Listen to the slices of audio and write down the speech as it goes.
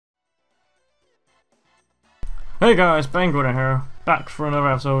Hey guys, Benguinner here, back for another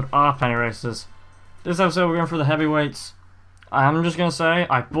episode of Penny Racers. This episode we're going through the heavyweights. I'm just going to say,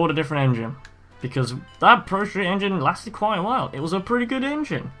 I bought a different engine, because that Pro Street engine lasted quite a while. It was a pretty good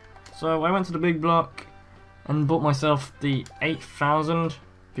engine. So I went to the big block and bought myself the 8000,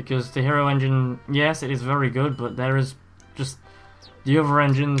 because the Hero engine, yes, it is very good, but there is just the other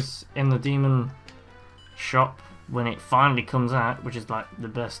engines in the Demon shop when it finally comes out, which is like the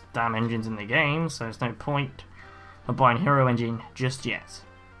best damn engines in the game, so there's no point of buying Hero engine just yet.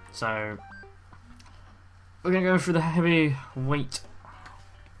 So we're gonna go through the heavyweight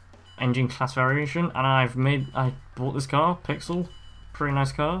engine class variation, and I bought this car, Pixel, pretty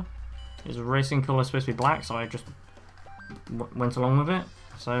nice car. Its racing colour is supposed to be black, so I just went along with it.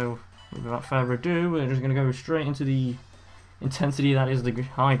 So without further ado, we're just gonna go straight into the intensity that is the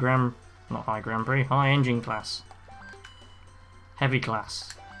high engine class, heavy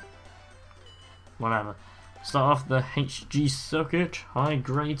class, whatever. Start off the HG circuit, high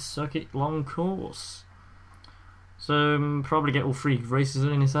grade circuit, long course. So probably get all 3 races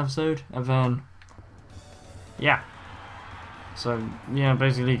in this episode, and then yeah. So yeah,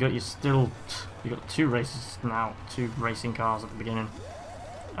 basically you got 2 races now, 2 racing cars at the beginning.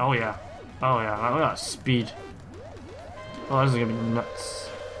 Oh yeah, look at that speed. Oh, this is gonna be nuts.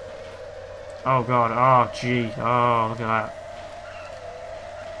 Oh god, oh gee, oh look at that.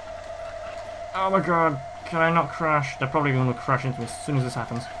 Oh my god. Can I not crash? They're probably going to crash into me as soon as this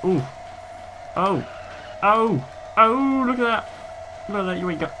happens. Ooh. Oh. Oh. Oh, look at that. Look at that. You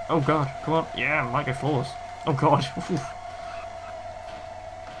ain't got. Oh, God. Come on. Yeah, might go flawless. Oh, God.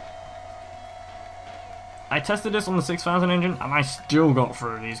 I tested this on the 6000 engine, and I still got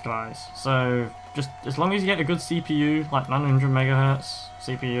through these guys. So, just as long as you get a good CPU, like 900 megahertz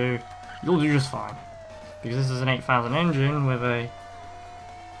CPU, you'll do just fine. Because this is an 8000 engine with a...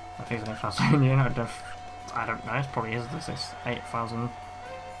 I think it's an 8000 engine. I don't know, it probably is this 8000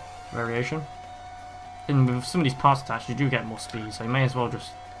 variation. And with some of these parts attached, you do get more speed, so you may as well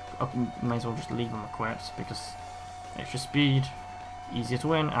just leave them equipped, because extra speed, easier to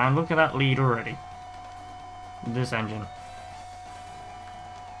win. And look at that lead already. This engine.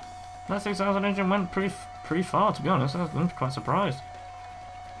 That 6000 engine went pretty far, to be honest. I'm quite surprised.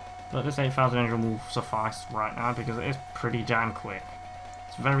 But this 8000 engine will suffice right now because it is pretty damn quick.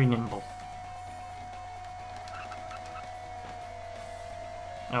 It's very nimble.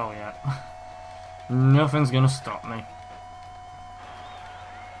 Oh yeah. Nothing's gonna stop me.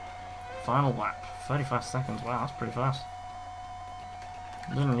 Final lap. 35 seconds. Wow, that's pretty fast.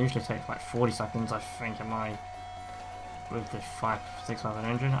 It doesn't usually take like 40 seconds, I think, with the 6000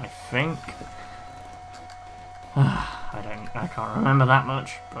 engine, I think. I can't remember that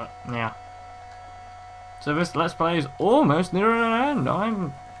much, but yeah. So this Let's Play is almost near an end.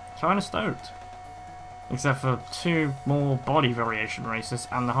 I'm kind of stoked. Except for 2 more body variation races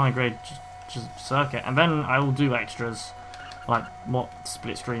and the high grade just circuit, and then I will do extras like what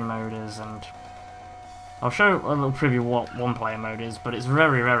split screen mode is, and I'll show a little preview what 1-player mode is, but it's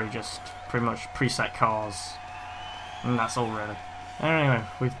very just pretty much preset cars, and that's all really. Anyway,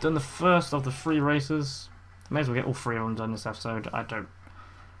 we've done the first of the 3 races. May as well get all 3 of them done this episode. I'm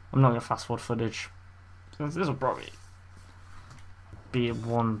not going to fast forward footage. This will probably be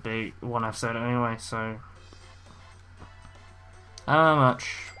one episode anyway, so how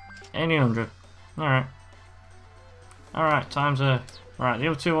much? 800. Alright, time to... Right, the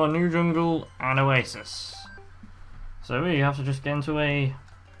other 2 are New Jungle and Oasis. So we have to just get into a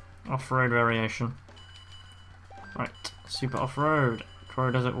off-road variation. Right, super off-road.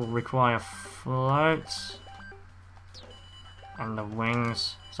 Choro Desert will require floats and the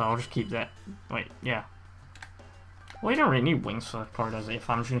wings, so I'll just keep that. Wait, yeah. Well, you don't really need wings for Choro Desert if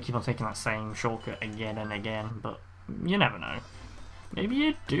I'm just going to keep on taking that same shortcut again and again, but you never know. Maybe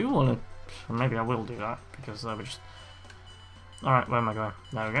you do want to... Maybe I will do that, because we're just... Alright, where am I going?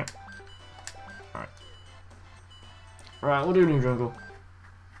 There we go. Alright. Right, we'll do New Jungle.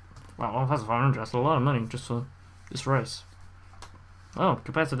 Wow, 1,500, that's a lot of money just for this race. Oh,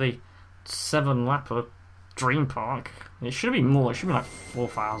 compared to the 7-lapper Dream Park, it should be more. It should be like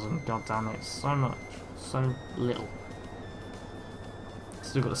 4,000. God damn it, so much. So little.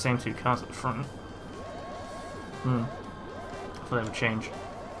 Still got the same 2 cars at the front. I thought they would change.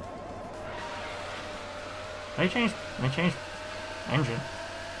 They changed engine.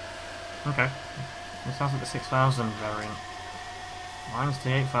 Okay. This sounds like the 6000 variant. Mine's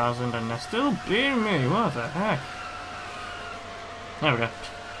the 8000 and they're still beating me. What the heck? There we go.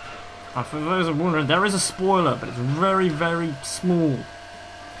 And for those who are wondering, there is a spoiler, but it's very small.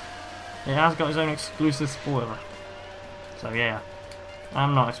 It has got its own exclusive spoiler. So yeah,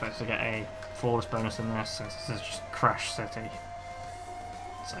 I'm not expecting to get a flawless bonus in this since this is just Crash City.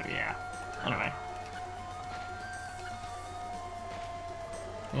 So yeah. Anyway.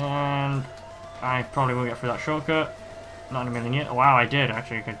 And I probably will get through that shortcut. Not in a million years. Wow, I did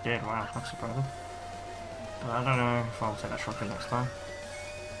actually. I did. Wow, that's surprising. But I don't know if I'll take that shortcut next time.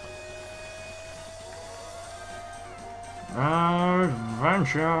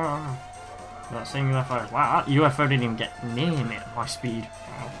 Adventure! That same UFO. Wow, that UFO didn't even get near me at my speed.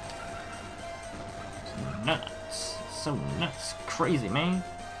 Wow. It's nuts. So nuts. Crazy, man.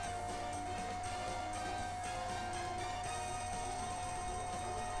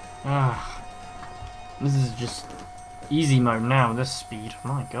 Ah. This is just easy mode now, this speed.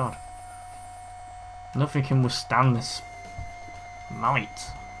 My god. Nothing can withstand this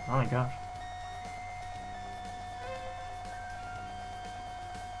might. My god.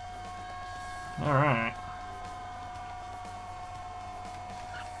 Alright.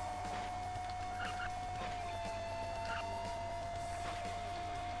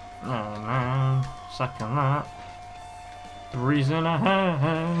 Oh man, second that. Breezing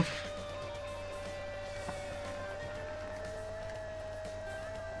ahead.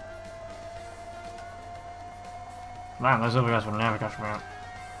 Man, those other guys will never catch me out.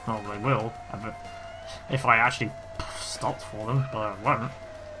 Well, they will, if I actually stopped for them, but I won't.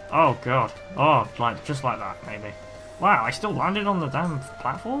 Oh god. Oh, like just like that, maybe. Wow, I still landed on the damn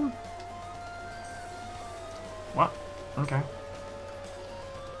platform? What? Okay.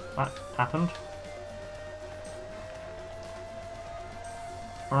 That happened.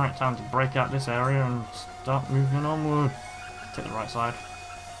 Alright, time to break out this area and start moving onward. Take the right side.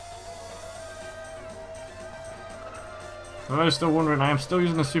 For those still wondering, I am still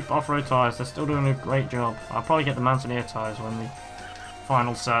using the Super Off-Road tyres. They're still doing a great job. I'll probably get the Mountaineer tyres when the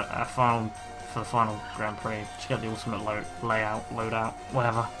final for the final Grand Prix. Just get the ultimate loadout,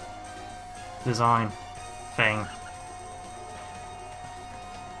 whatever. Design thing.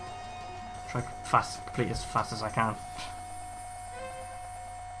 Try complete as fast as I can.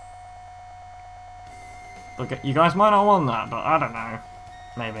 Look, you guys might not want that, but I don't know.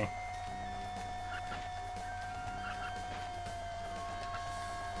 Maybe.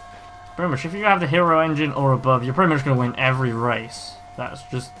 Pretty much, if you have the hero engine or above, you're pretty much going to win every race. That's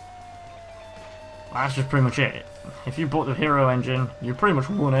just pretty much it. If you bought the hero engine, you pretty much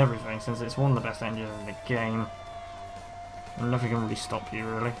won everything, since it's one of the best engines in the game. And nothing can really stop you,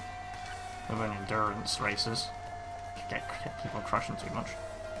 really. Other than endurance races. If you keep on crashing too much.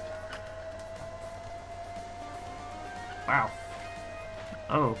 Wow.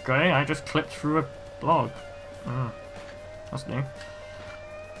 Okay, I just clipped through a log. That's new.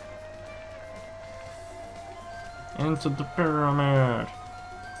 Into the pyramid.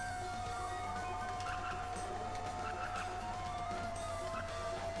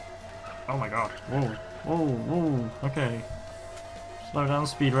 Oh my god. Whoa. Whoa, whoa. Okay. Slow down,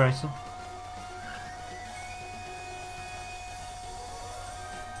 speed racer.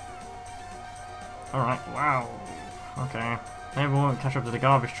 Alright, wow. Okay. Maybe we won't catch up to the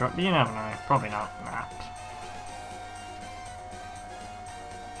garbage truck, but you never know. Probably not. Nah.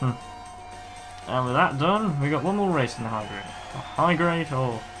 And with that done, we got one more race in the high grade. High grade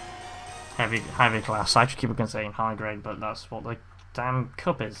or heavy class. I just keep on saying high grade, but that's what the damn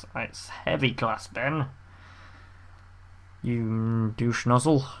cup is. It's heavy class, Ben. You douche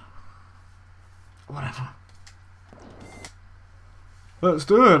nozzle. Whatever. Let's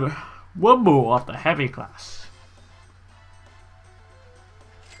do it. One more of the heavy class.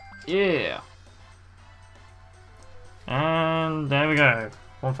 Yeah. And there we go.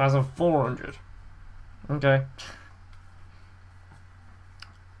 1,400. Okay.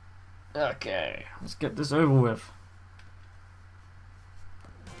 Okay, let's get this over with.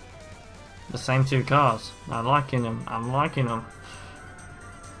 The same two cars. I'm liking them. I'm liking them.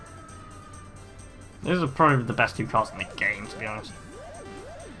 These are probably the best two cars in the game, to be honest.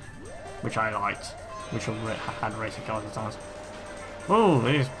 Which I liked. Which had racing cars at times. Oh,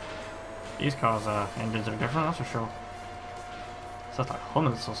 these cars' engines are different, that's for sure. Sounds like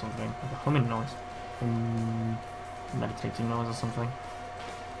hummers or something, like a humming noise. Meditating noise or something.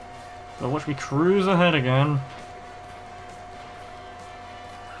 So watch me cruise ahead again.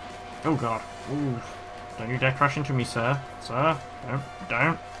 Oh god. Ooh. Don't you dare crash into me, sir. Sir.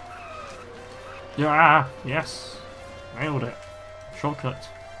 Don't. Yeah. Yes. Nailed it. Shortcut.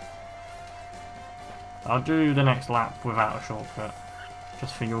 I'll do the next lap without a shortcut.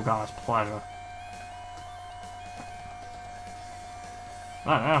 Just for your guys' pleasure.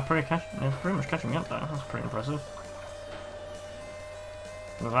 Right, they're pretty much catching me up there. That's pretty impressive.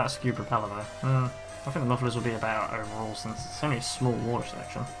 With that skew propeller though. I think the mufflers will be about overall since it's only a small water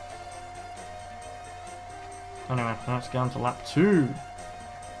section. Anyway, let's get on to lap 2.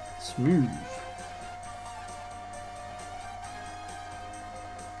 Smooth.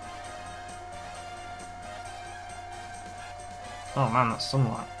 Oh man, that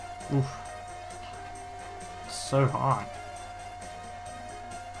sunlight. Oof. So high.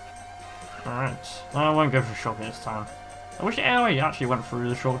 Alright. I won't go for a shortcut this time. I wish AOA actually went through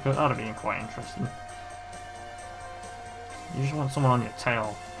the shortcut. That would have been quite interesting. You just want someone on your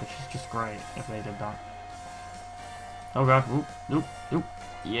tail, which is just great if they did that. Oh god. Oop, oop, oop.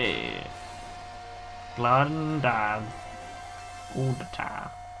 Yeah. Glide and dive. All the time.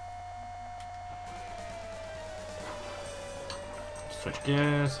 Switch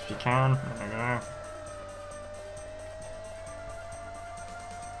gears if you can. There we go.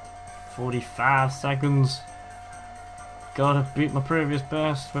 45 seconds. Gotta beat my previous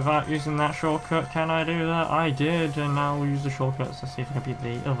best without using that shortcut. Can I do that? I did, and now we'll use the shortcuts to see if I can beat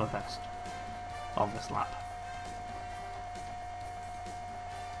the other best of this lap.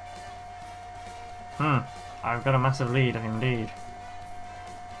 I've got a massive lead indeed.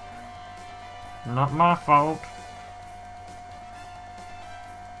 Not my fault.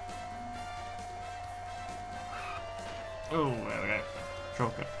 Oh, there we go.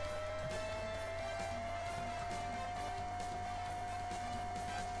 Shortcut.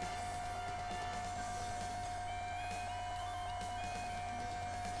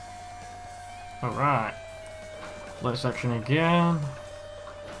 Alright. Slow section again.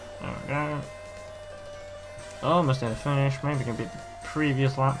 There we go. Almost near the finish. Maybe we can beat the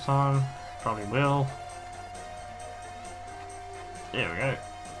previous lap time. Probably will. There we go.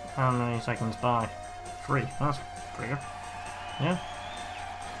 How many seconds by? 3. That's pretty good. Yeah.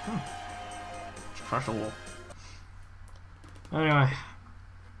 Just crash the wall. Anyway.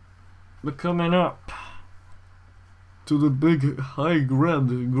 We're coming up to the big high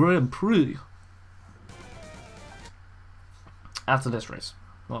Grand Prix. After this race.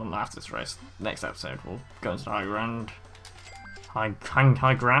 Well, not after this race. Next episode we'll go into the high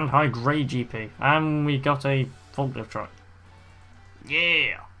grade GP. And we got a forklift truck.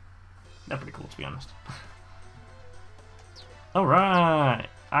 Yeah! They're pretty cool, to be honest. Alright!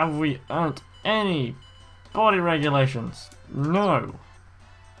 Have we earned any body regulations? No!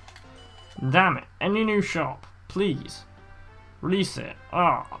 Damn it. Any new shop, please. Release it.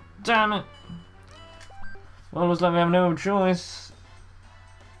 Oh, damn it. Well, looks like we have no choice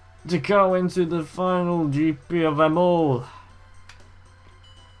to go into the final GP of them all.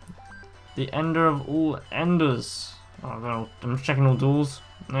 The ender of all enders. Oh, well, I'm just checking all duels.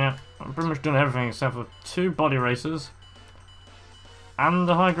 Yeah, I've pretty much done everything except for 2 body races and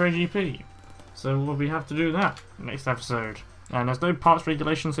the high grade GP. So we'll have to do that next episode. And there's no parts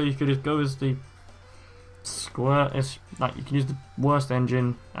regulation, so you could just go as the like you can use the worst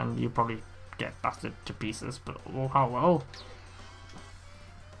engine and you'll probably get busted to pieces, but oh well.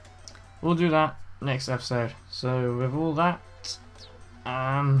 We'll do that next episode. So with all that,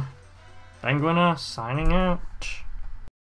 Benguinner signing out.